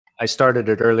I started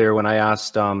it earlier when I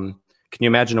asked, can you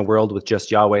imagine a world with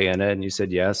just Yahweh in it? And you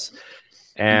said yes.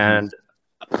 And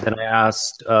then I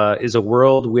asked, is a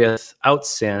world without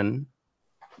sin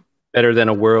better than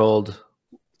a world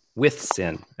with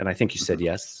sin? And I think you said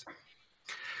yes.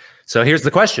 So here's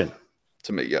the question.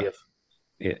 To me, yeah.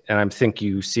 And I think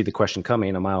you see the question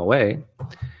coming a mile away.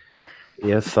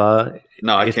 No,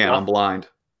 I can't. I'm blind.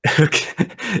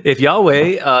 If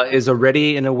Yahweh is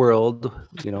already in a world,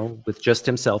 with just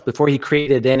himself, before he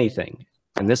created anything,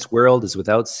 and this world is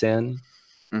without sin,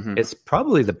 it's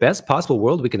probably the best possible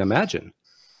world we can imagine.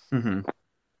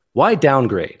 Why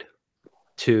downgrade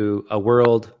to a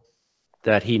world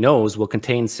that he knows will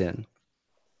contain sin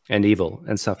and evil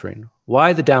and suffering?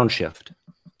 Why the downshift, do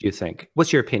you think?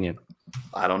 What's your opinion?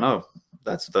 I don't know.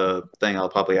 That's the thing I'll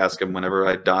probably ask him whenever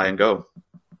I die and go.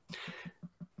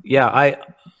 Yeah,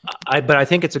 but I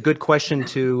think it's a good question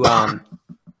to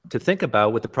think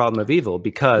about with the problem of evil,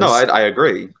 because no, I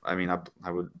agree. I mean,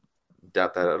 I would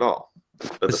doubt that at all.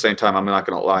 But at the same time, I'm not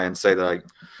going to lie and say that I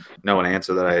know an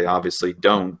answer that I obviously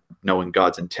don't, knowing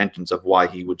God's intentions of why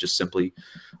he would just simply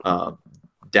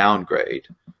downgrade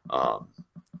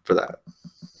for that.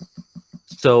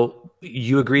 So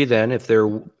you agree then,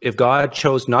 if God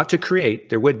chose not to create,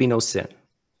 there would be no sin.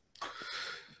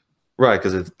 Right,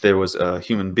 because if there was a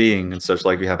human being and such,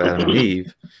 like we have Adam and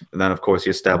Eve, and then of course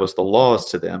he established the laws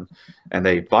to them, and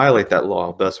they violate that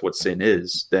law, thus what sin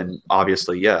is, then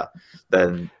obviously, yeah,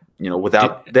 then,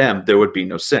 without them, there would be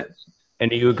no sin. And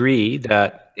do you agree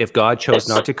that if God chose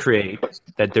not to create,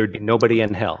 that there'd be nobody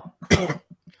in hell?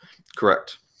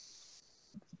 Correct.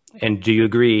 And do you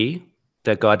agree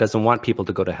that God doesn't want people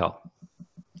to go to hell?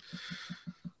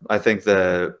 I think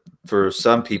that for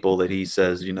some people that he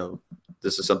says,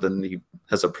 this is something he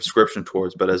has a prescription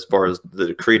towards, but as far as the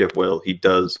decretive will, he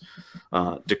does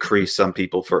decree some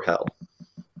people for hell.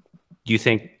 You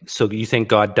think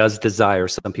God does desire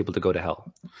some people to go to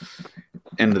hell?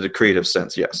 In the decretive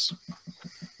sense, yes.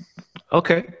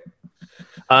 Okay.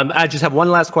 I just have one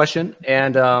last question.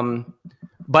 And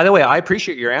by the way, I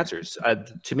appreciate your answers.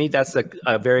 To me, that's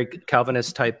a very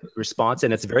Calvinist type response,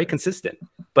 and it's very consistent.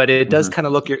 But it does kind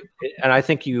of and I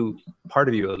think part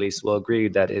of you at least will agree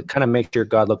that it kind of makes your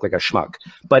God look like a schmuck.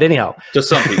 But anyhow. To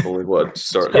some people it would,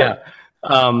 sort of. Yeah.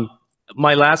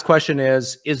 My last question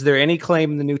is there any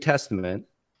claim in the New Testament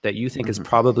that you think is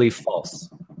probably false?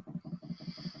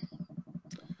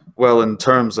 Well, in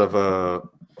terms of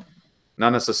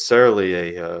not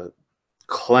necessarily a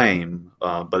claim,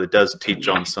 but it does teach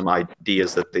on some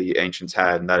ideas that the ancients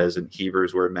had, and that is in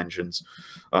Hebrews, where it mentions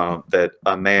that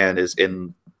a man is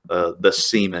in the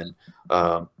semen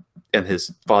in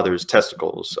his father's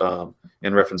testicles,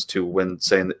 in reference to when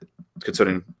saying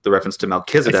concerning the reference to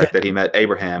Melchizedek, that he met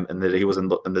Abraham, and that he was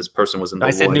and this person was in the.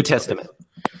 I said New Testament.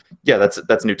 Yeah,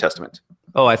 that's New Testament.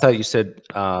 Oh, I thought you said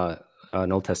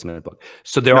an Old Testament book.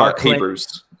 So there are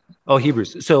Hebrews. Oh,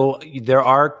 Hebrews. So there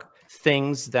are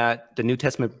things that the New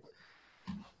Testament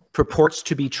purports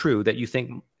to be true that you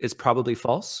think is probably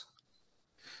false?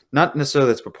 Not necessarily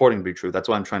that's purporting to be true. That's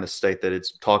why I'm trying to state that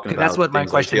it's talking about that's what my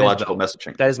question like theological is,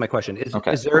 messaging. That is my question.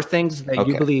 Is there things that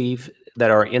you believe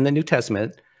that are in the New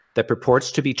Testament that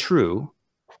purports to be true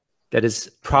that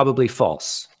is probably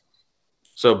false?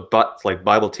 So, but like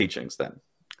Bible teachings then?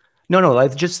 No,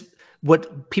 like just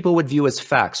what people would view as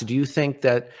facts. Do you think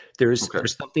that there's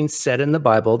something said in the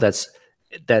Bible that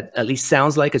at least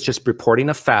sounds like it's just reporting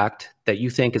a fact that you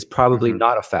think is probably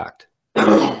not a fact?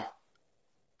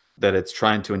 That it's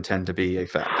trying to intend to be a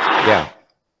fact. Yeah.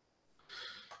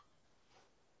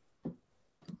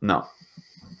 No.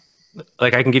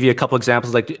 Like I can give you a couple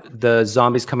examples, like the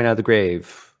zombies coming out of the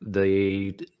grave,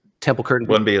 the temple curtain.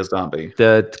 Wouldn't be a zombie.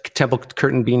 The temple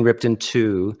curtain being ripped in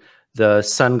two, the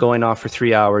sun going off for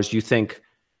 3 hours. You think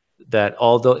that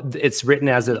although it's written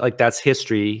as like that's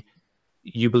history,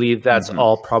 you believe that's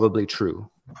all probably true?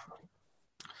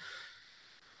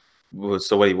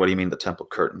 So what do you mean the temple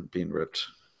curtain being ripped?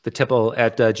 The temple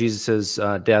at Jesus's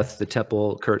death, the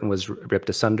temple curtain was ripped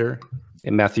asunder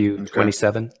in Matthew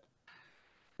 27.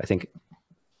 I think.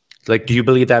 Like, do you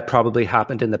believe that probably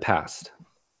happened in the past?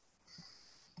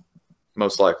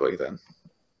 Most likely, then,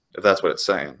 if that's what it's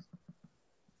saying.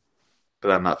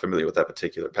 But I'm not familiar with that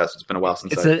particular passage. It's been a while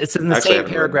since it's in the same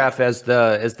paragraph as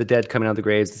the dead coming out of the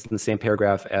graves. It's in the same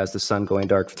paragraph as the sun going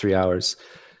dark for 3 hours.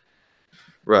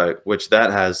 Right, which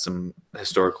that has some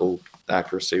historical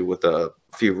accuracy with a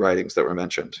few writings that were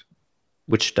mentioned.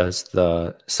 Which does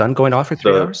the sun going off for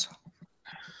 3 hours?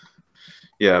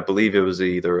 Yeah, I believe it was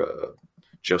either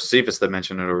Josephus that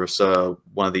mentioned it, or it was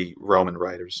one of the Roman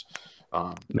writers.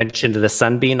 Mentioned the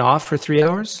sun being off for 3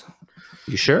 hours?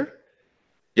 You sure?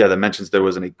 Yeah, that mentions there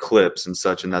was an eclipse and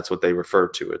such, and that's what they refer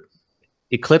to it.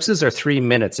 Eclipses are 3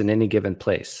 minutes in any given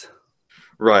place.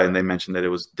 Right, and they mentioned that it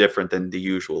was different than the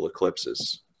usual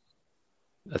eclipses.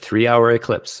 A 3-hour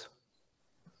eclipse.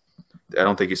 I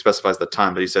don't think he specifies the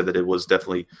time, but he said that it was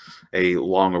definitely a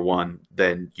longer one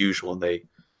than usual, and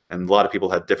a lot of people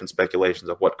had different speculations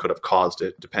of what could have caused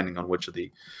it, depending on which of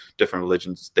the different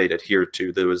religions they'd adhered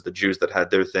to. There was the Jews that had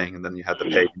their thing, and then you had the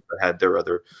pagans that had their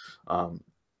other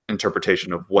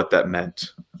interpretation of what that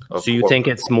meant. So you think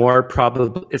it's more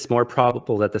probable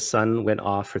that the sun went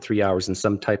off for 3 hours in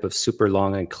some type of super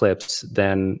long eclipse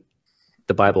than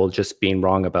the Bible just being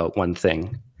wrong about one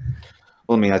thing?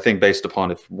 Well, I mean, I think based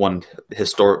upon if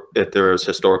there is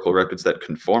historical records that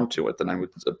conform to it, then I would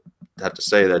have to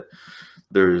say that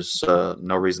there's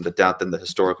no reason to doubt in the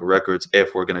historical records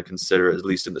if we're going to consider, at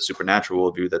least in the supernatural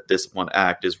worldview, that this one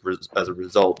act is as a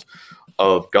result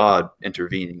of God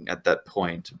intervening at that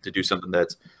point to do something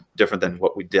that's different than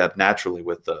what we did naturally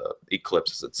with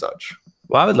eclipses and such.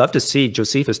 Well, I would love to see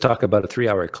Josephus talk about a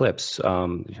 3-hour eclipse.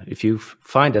 If you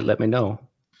find it, let me know.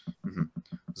 Mm-hmm.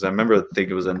 Because I remember, I think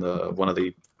it was in one of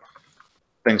the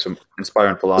things from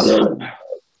Inspiring Philosophy,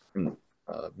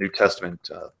 New Testament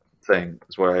thing,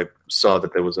 is where I saw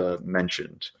that there was a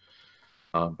mentioned,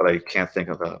 but I can't think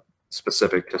of a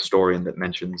specific historian that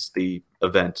mentions the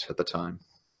event at the time.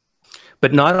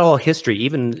 But not all history,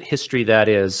 even history that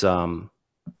is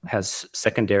has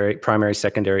primary,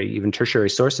 secondary, even tertiary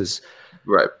sources.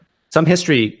 Right. Some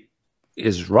history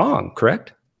is wrong,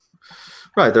 correct?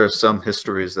 Right. There are some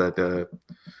histories that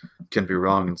can be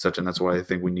wrong and such, and that's why I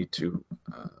think we need to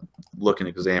look and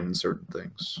examine certain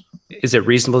things. Is it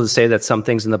reasonable to say that some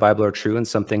things in the Bible are true and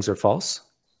some things are false?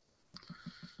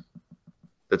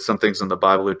 That some things in the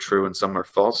Bible are true and some are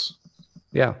false?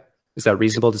 Yeah. Is that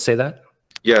reasonable to say that?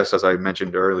 Yes, as I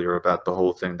mentioned earlier about the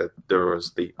whole thing, that there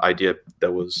was the idea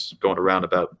that was going around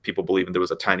about people believing there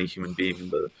was a tiny human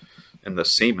being in the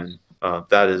semen.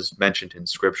 That is mentioned in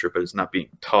Scripture, but it's not being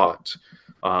taught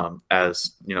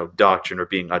as doctrine or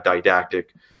being a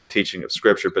didactic teaching of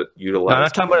Scripture, but utilized. No, I'm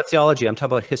not talking about theology. I'm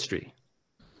talking about history.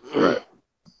 Right.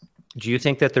 Do you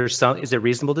think that is it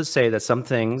reasonable to say that some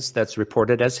things that's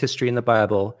reported as history in the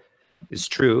Bible is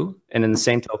true, and in the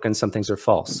same token, some things are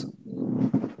false?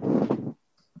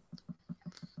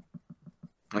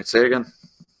 I'd say again.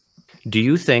 Do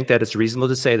you think that it's reasonable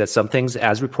to say that some things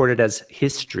as reported as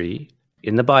history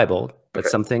in the Bible, that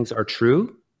some things are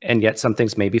true, and yet some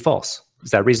things may be false?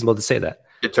 Is that reasonable to say that?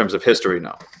 In terms of history,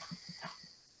 no.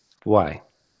 Why?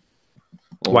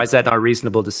 Why is that not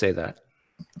reasonable to say that?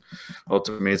 Well,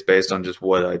 to me, it's based on just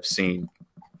what I've seen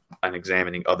and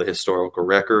examining of the historical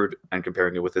record and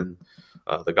comparing it within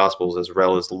the Gospels, as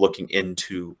well as looking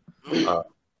into the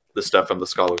stuff from the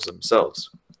scholars themselves.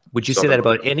 Would you say that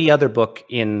about any other book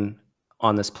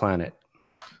on this planet?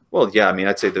 Well, yeah. I mean,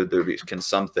 I'd say that there can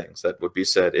some things that would be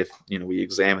said if we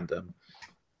examined them.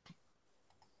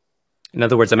 In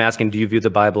other words, I'm asking, do you view the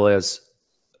Bible as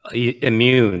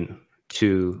immune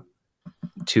to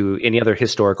any other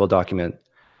historical document?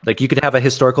 Like, you could have a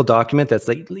historical document that's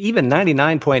like even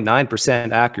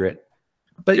 99.9% accurate,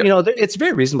 but it's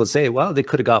very reasonable to say, well, they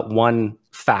could have got one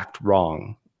fact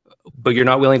wrong. But you're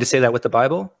not willing to say that with the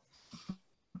Bible?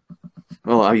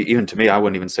 Well, even to me, I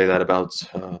wouldn't even say that about.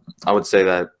 I would say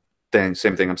that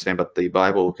same thing I'm saying about the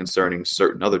Bible concerning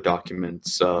certain other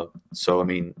documents. So I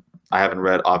mean, I haven't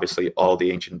read obviously all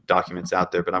the ancient documents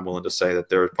out there, but I'm willing to say that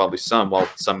there are probably some. While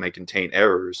some may contain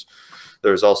errors,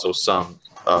 there's also some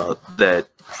that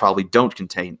probably don't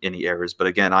contain any errors. But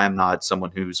again, I am not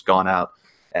someone who's gone out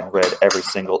and read every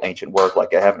single ancient work.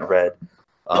 Like, I haven't read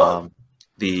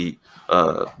the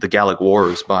Gallic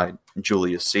Wars by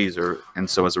Julius Caesar, and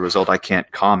so as a result, I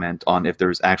can't comment on if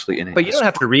there's actually any. But you don't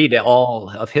have to read all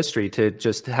of history to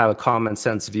just have a common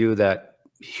sense view that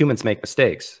humans make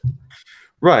mistakes.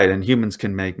 Right, and humans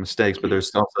can make mistakes, but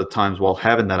there's also times while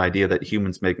having that idea that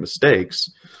humans make mistakes,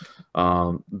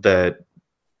 that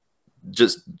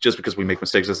just because we make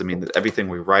mistakes doesn't mean that everything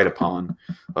we write upon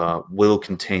will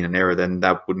contain an error. Then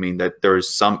that would mean that there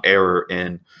is some error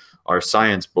in our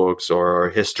science books or our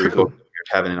history books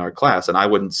we're having in our class, and I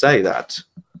wouldn't say that.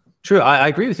 True, I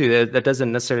agree with you. That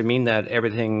doesn't necessarily mean that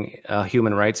everything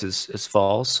human writes is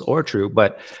false or true.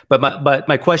 But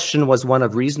my question was one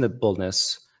of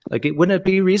reasonableness. Like, wouldn't it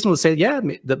be reasonable to say, yeah,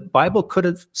 the Bible could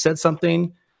have said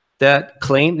something that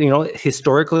claimed,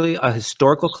 historically, a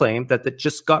historical claim that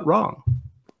just got wrong?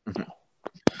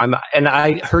 Mm-hmm. And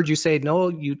I heard you say, no,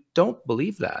 you don't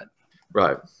believe that.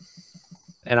 Right.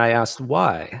 And I asked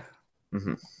why.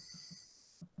 Mm-hmm.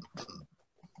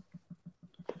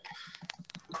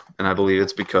 And I believe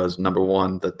it's because, number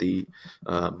one, that the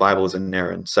Bible is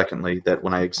inerrant. Secondly, that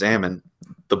when I examine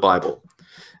the Bible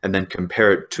and then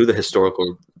compare it to the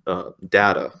historical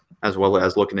data, as well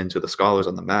as looking into the scholars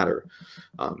on the matter,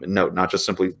 and note, not just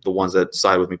simply the ones that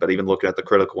side with me, but even looking at the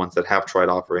critical ones that have tried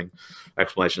offering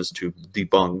explanations to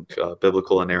debunk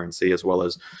biblical inerrancy, as well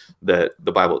as that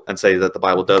the Bible, and say that the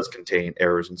Bible does contain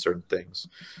errors in certain things.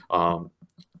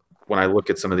 When I look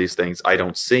at some of these things, I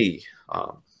don't see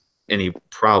any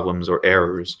problems or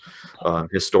errors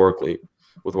historically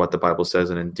with what the Bible says,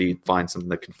 and indeed find something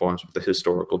that conforms with the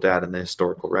historical data and the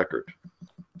historical record.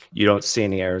 You don't see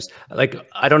any errors. Like,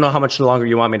 I don't know how much longer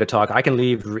you want me to talk. I can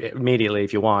leave immediately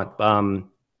if you want,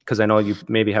 because I know you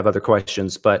maybe have other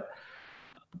questions. But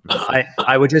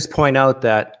I would just point out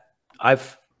that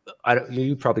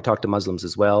you probably talked to Muslims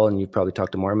as well, and you've probably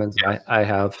talked to Mormons. Yeah. I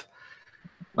have.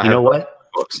 You know what?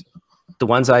 Books. The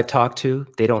ones I've talked to,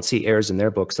 they don't see errors in their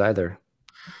books either.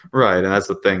 Right, and that's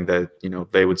the thing that,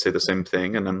 they would say the same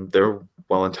thing, and then they're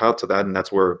well entitled to that, and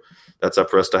that's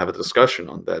up for us to have a discussion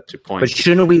on that, to point. But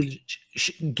shouldn't we,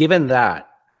 given that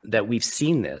we've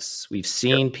seen this, we've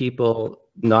seen people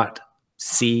not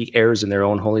see errors in their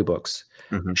own holy books,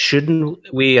 shouldn't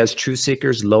we as truth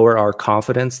seekers lower our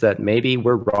confidence that maybe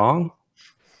we're wrong?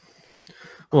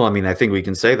 Well, I mean, I think we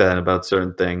can say that about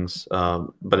certain things,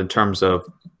 but in terms of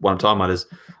what I'm talking about is,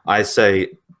 I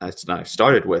say, I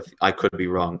started with, I could be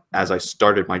wrong as I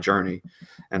started my journey.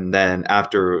 And then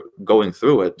after going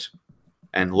through it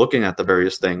and looking at the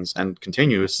various things and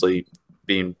continuously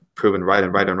being proven right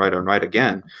and right and right and right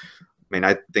again, I mean,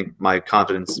 I think my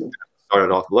confidence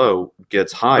started off low,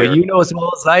 gets higher. But you know as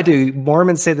well as I do,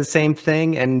 Mormons say the same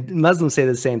thing and Muslims say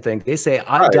the same thing. They say,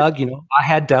 Doug, I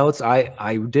had doubts.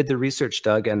 I did the research,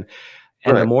 Doug, and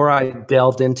the more I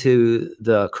delved into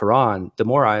the Quran, the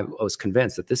more I was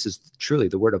convinced that this is truly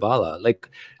the word of Allah. Like,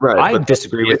 I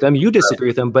disagree with them, you disagree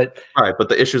with them, but but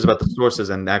the issues about the sources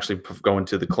and actually going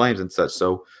to the claims and such.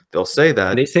 So they'll say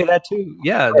that. They say that too.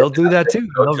 Yeah, they'll do that too.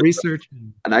 They'll research.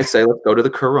 And I say, let's go to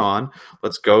the Quran,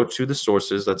 let's go to the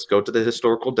sources, let's go to the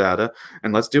historical data,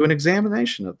 and let's do an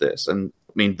examination of this. And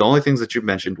I mean, the only things that you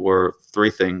mentioned were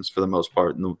three things for the most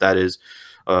part, and that is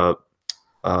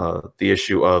the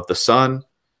issue of the sun,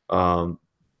 being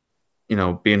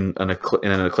in an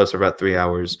eclipse for about 3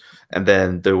 hours, and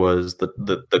then there was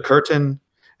the curtain,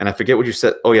 and I forget what you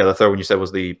said. Oh yeah, the third one you said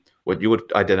was what you would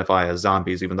identify as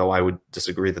zombies, even though I would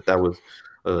disagree that was.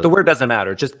 The word doesn't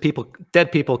matter. Just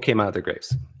dead people came out of their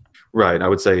graves. Right, I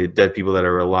would say dead people that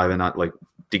are alive and not like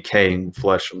decaying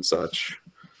flesh and such,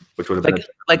 which would have been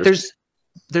like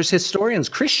there's historians,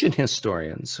 Christian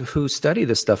historians, who study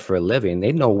this stuff for a living.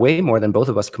 They know way more than both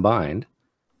of us combined.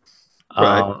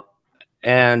 Right.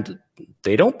 And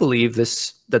they don't believe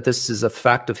that this is a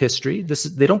fact of history.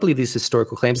 They don't believe these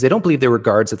historical claims. They don't believe there were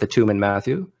guards at the tomb in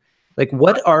Matthew. Like,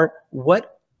 what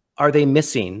are they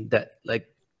missing? That,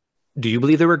 like, do you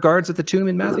believe there were guards at the tomb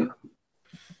in Matthew?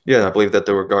 Yeah, I believe that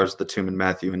there were guards at the tomb in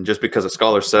Matthew, and just because a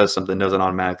scholar says something doesn't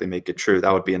automatically make it true.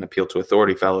 That would be an appeal to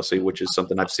authority fallacy, which is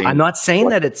something I've seen. I'm not saying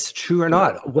that it's true or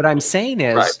not. What I'm saying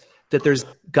is that there's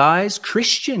guys,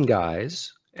 Christian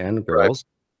guys and girls,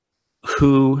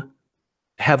 who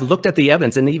have looked at the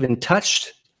evidence and even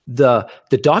touched the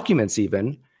documents,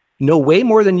 even know way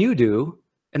more than you do,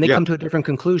 and they come to a different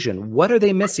conclusion. What are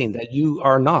they missing that you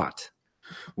are not?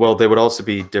 Well, they would also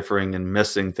be differing and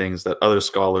missing things that other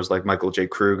scholars like Michael J.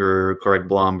 Kruger, Craig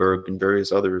Blomberg, and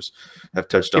various others have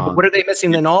touched on. But what are they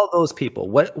missing than all those people?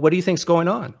 What do you think is going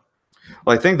on?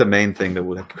 Well, I think the main thing that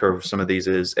would occur for some of these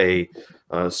is a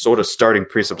sort of starting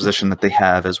presupposition that they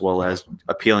have, as well as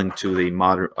appealing to the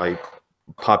modern,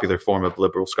 popular form of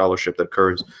liberal scholarship that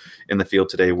occurs in the field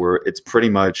today, where it's pretty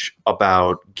much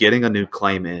about getting a new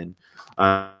claim in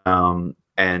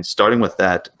and starting with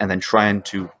that, and then trying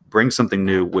to bring something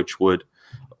new, which would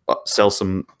sell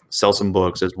some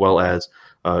books, as well as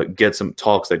get some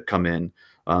talks that come in.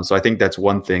 So I think that's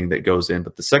one thing that goes in.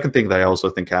 But the second thing that I also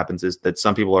think happens is that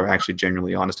some people are actually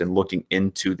genuinely honest in looking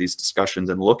into these discussions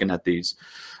and looking at these,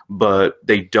 but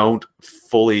they don't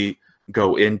fully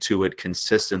go into it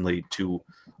consistently to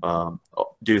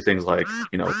do things like,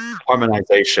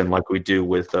 harmonization, like we do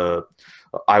with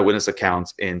eyewitness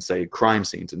accounts in, say, crime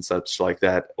scenes and such like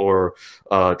that, or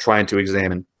trying to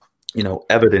examine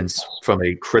evidence from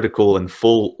a critical and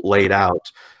full laid out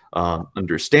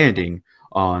understanding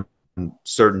on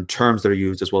certain terms that are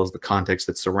used, as well as the context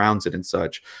that surrounds it and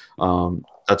such.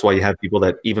 That's why you have people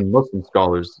that, even Muslim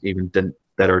scholars, that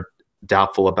are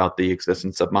doubtful about the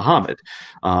existence of Muhammad,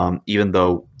 even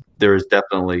though there is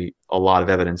definitely a lot of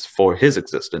evidence for his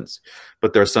existence.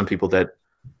 But there are some people that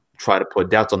try to put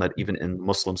doubts on that, even in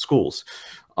Muslim schools.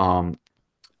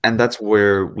 And that's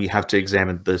where we have to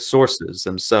examine the sources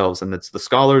themselves. And it's the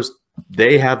scholars,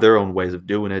 they have their own ways of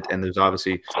doing it. And there's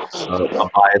obviously a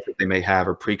bias that they may have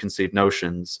or preconceived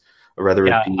notions, or whether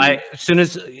it be. As soon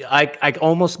as I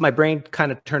almost, my brain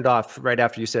kind of turned off right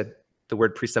after you said the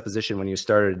word presupposition when you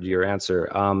started your answer.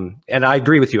 And I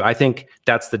agree with you. I think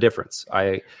that's the difference.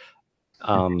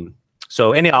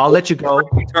 So anyhow, I'll let you go.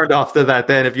 You turned off to that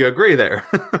then if you agree there.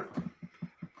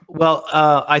 Well,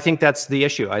 I think that's the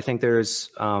issue. I think there's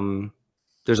a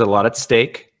lot at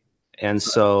stake, and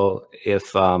so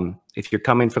if you're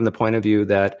coming from the point of view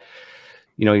that,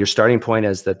 you know, your starting point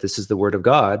is that this is the Word of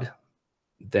God,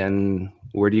 then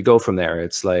where do you go from there?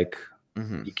 It's like,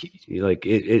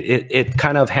 it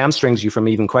kind of hamstrings you from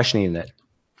even questioning it.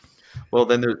 Well,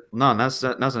 then not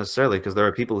necessarily, because there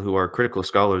are people who are critical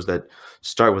scholars that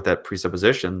start with that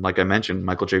presupposition. Like I mentioned,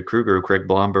 Michael J. Kruger, Craig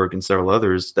Blomberg, and several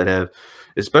others that have,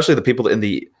 especially the people in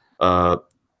the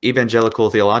Evangelical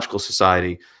Theological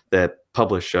Society that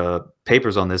publish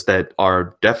papers on this, that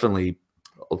are definitely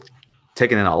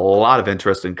taking in a lot of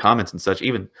interest in comments and such.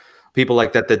 Even people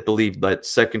like that believe that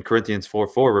 2 Corinthians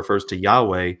 4:4 refers to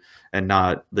Yahweh and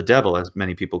not the devil, as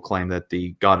many people claim that the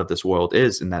God of this world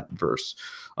is in that verse.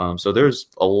 So there's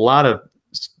a lot of,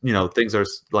 you know, things that are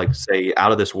like, say,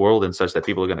 out of this world and such that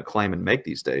people are going to claim and make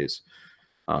these days.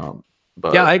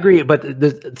 But yeah, I agree. But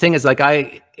the thing is,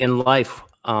 like, in life,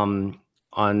 on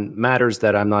matters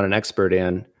that I'm not an expert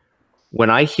in,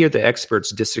 when I hear the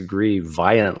experts disagree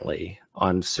violently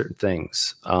on certain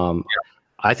things,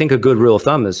 I think a good rule of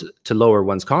thumb is to lower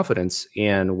one's confidence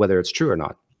in whether it's true or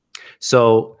not.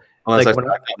 So, well, like, I've done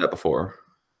that before.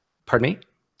 Pardon me?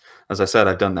 As I said,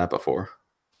 I've done that before.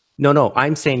 No,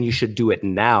 I'm saying you should do it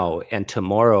now and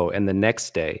tomorrow and the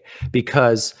next day,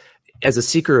 because as a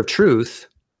seeker of truth,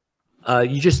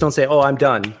 you just don't say, "Oh, I'm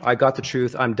done. I got the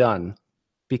truth. I'm done."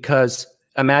 Because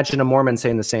imagine a Mormon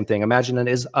saying the same thing. Imagine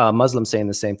a Muslim saying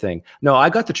the same thing. No,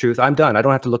 I got the truth. I'm done. I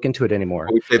don't have to look into it anymore.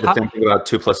 We say the same thing about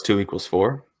 2 + 2 =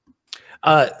 4.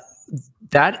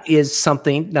 That is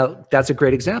something. Now, that's a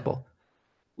great example.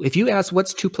 If you ask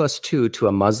what's 2 + 2 to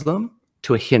a Muslim,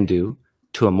 to a Hindu,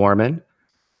 to a Mormon,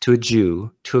 to a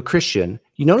Jew, to a Christian,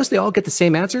 you notice they all get the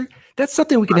same answer? That's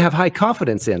something we can have high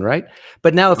confidence in, right?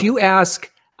 But now if you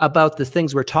ask about the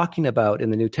things we're talking about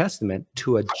in the New Testament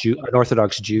to a Jew, an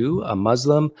Orthodox Jew, a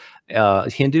Muslim,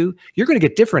 Hindu, you're going to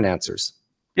get different answers.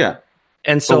 Yeah.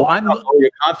 And so I'm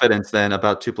your confidence then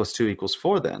about 2 + 2 =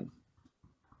 4 then.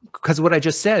 Because what I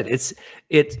just said,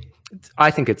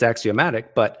 I think it's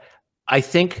axiomatic, but I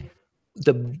think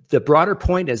the broader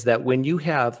point is that when you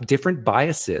have different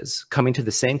biases coming to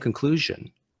the same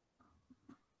conclusion,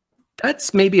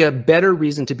 that's maybe a better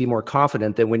reason to be more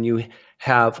confident than when you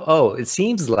have, oh, it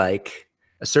seems like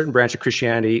a certain branch of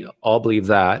Christianity all believe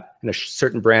that, and a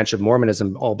certain branch of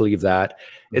Mormonism all believe that.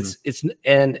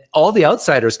 And all the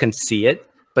outsiders can see it,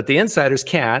 but the insiders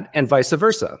can't, and vice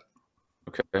versa.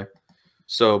 Okay.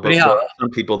 So, but there are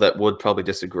some people that would probably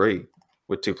disagree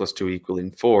with 2 + 2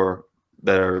 = 4.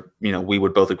 That are, you know, we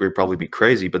would both agree probably be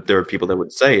crazy, but there are people that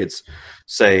would say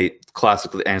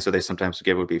classic answer they sometimes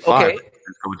give would be 5. Okay.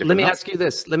 Let me ask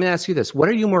you this. What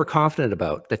are you more confident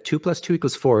about, that 2 + 2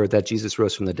 = 4, or that Jesus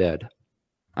rose from the dead?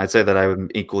 I'd say that I'm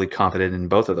equally confident in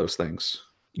both of those things.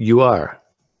 You are?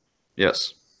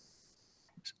 Yes.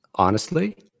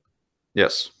 Honestly?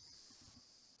 Yes.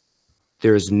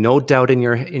 There is no doubt in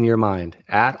your mind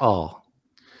at all?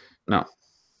 No.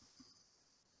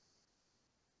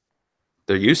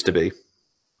 There used to be.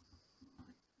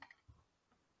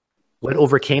 What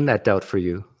overcame that doubt for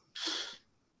you?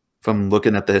 From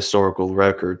looking at the historical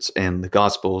records and the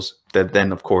Gospels, that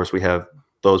then, of course, we have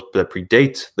those that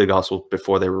predate the Gospels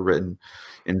before they were written,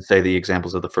 in, say, the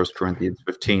examples of the 1 Corinthians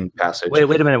 15 passage.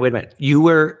 Wait a minute. You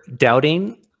were a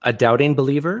doubting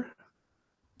believer?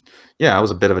 Yeah, I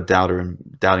was a bit of a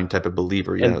doubting type of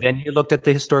believer, yeah. And then you looked at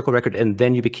the historical record, and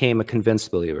then you became a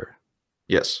convinced believer?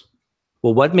 Yes.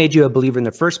 Well, what made you a believer in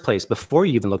the first place before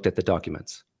you even looked at the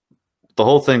documents? The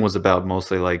whole thing was about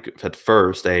mostly, like, at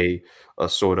first, a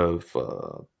sort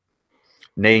of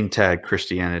name tag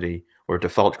Christianity or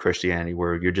default Christianity,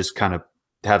 where you just kind of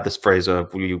have this phrase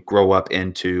of you're brought up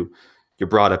into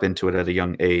it at a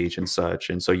young age and such.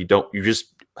 And so you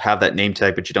just have that name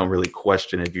tag, but you don't really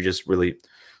question it. You just really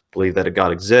believe that a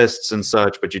God exists and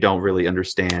such, but you don't really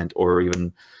understand or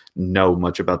even know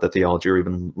much about the theology or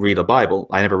even read a Bible.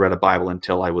 I never read a Bible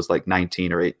until I was like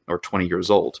 19 or 20 years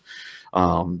old.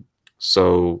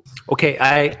 Okay,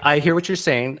 I hear what you're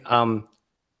saying.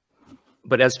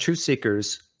 But as truth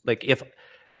seekers, like, if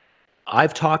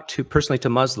I've talked personally to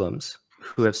Muslims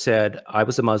who have said, I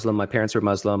was a Muslim, my parents were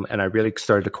Muslim, and I really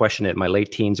started to question it in my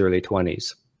late teens, early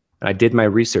 20s. And I did my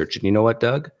research. And you know what,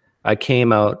 Doug? I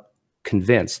came out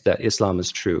convinced that Islam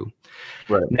is true.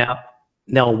 Right.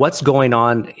 Now, what's going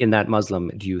on in that Muslim,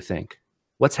 do you think?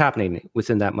 What's happening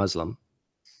within that Muslim?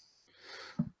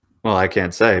 Well, I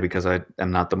can't say because I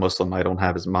am not the Muslim. I don't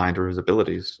have his mind or his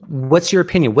abilities. What's your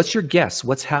opinion? What's your guess?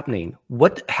 What's happening?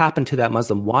 What happened to that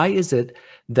Muslim? Why is it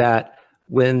that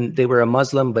when they were a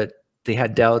Muslim, but they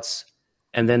had doubts,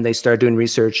 and then they started doing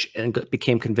research and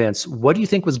became convinced? What do you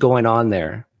think was going on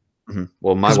there? Mm-hmm.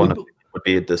 Well, my one would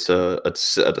be this a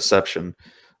deception,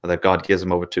 that God gives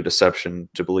them over to deception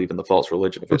to believe in the false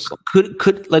religion of Islam.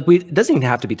 It doesn't even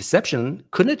have to be deception.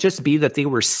 Couldn't it just be that they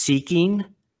were seeking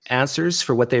answers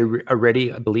for what they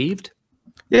already believed?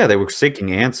 Yeah, they were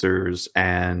seeking answers,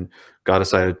 and God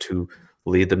decided to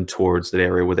lead them towards that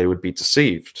area where they would be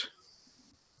deceived.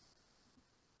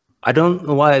 I don't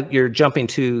know why you're jumping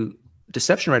to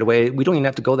deception right away. We don't even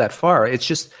have to go that far. It's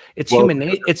just human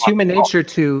nature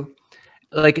to,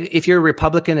 like, if you're a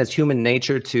Republican, it's human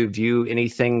nature to view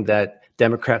anything that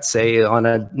Democrats say on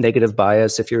a negative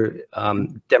bias. If you're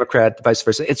Democrat, vice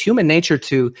versa, it's human nature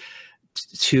to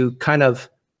kind of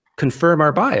confirm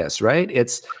our bias, right?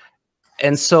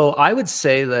 And so I would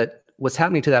say that what's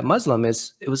happening to that Muslim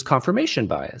is it was confirmation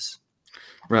bias,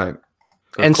 right?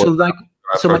 And so, like,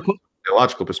 my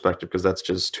theological perspective, because that's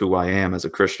just who I am as a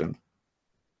Christian.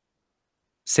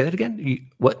 Say that again.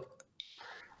 What?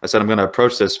 I said I'm going to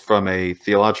approach this from a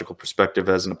theological perspective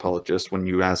as an apologist when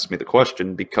you ask me the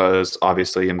question, because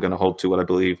obviously I'm going to hold to what I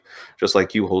believe, just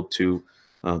like you hold to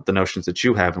the notions that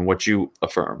you have and what you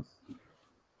affirm.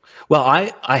 Well,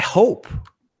 I hope,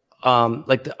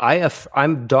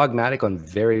 I'm dogmatic on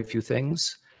very few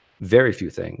things.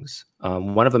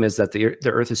 One of them is that the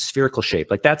Earth is spherical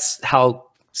shaped. Like, that's how,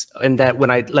 and that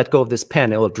when I let go of this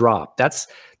pen, it will drop. That's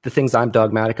the things I'm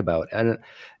dogmatic about. And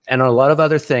on a lot of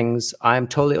other things, I'm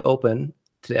totally open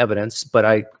to evidence, but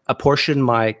I apportion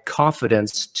my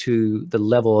confidence to the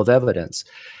level of evidence.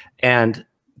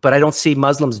 But I don't see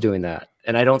Muslims doing that,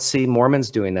 and I don't see Mormons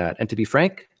doing that. And to be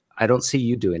frank, I don't see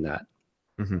you doing that.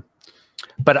 Mm-hmm.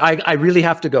 But I really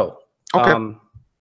have to go. Okay.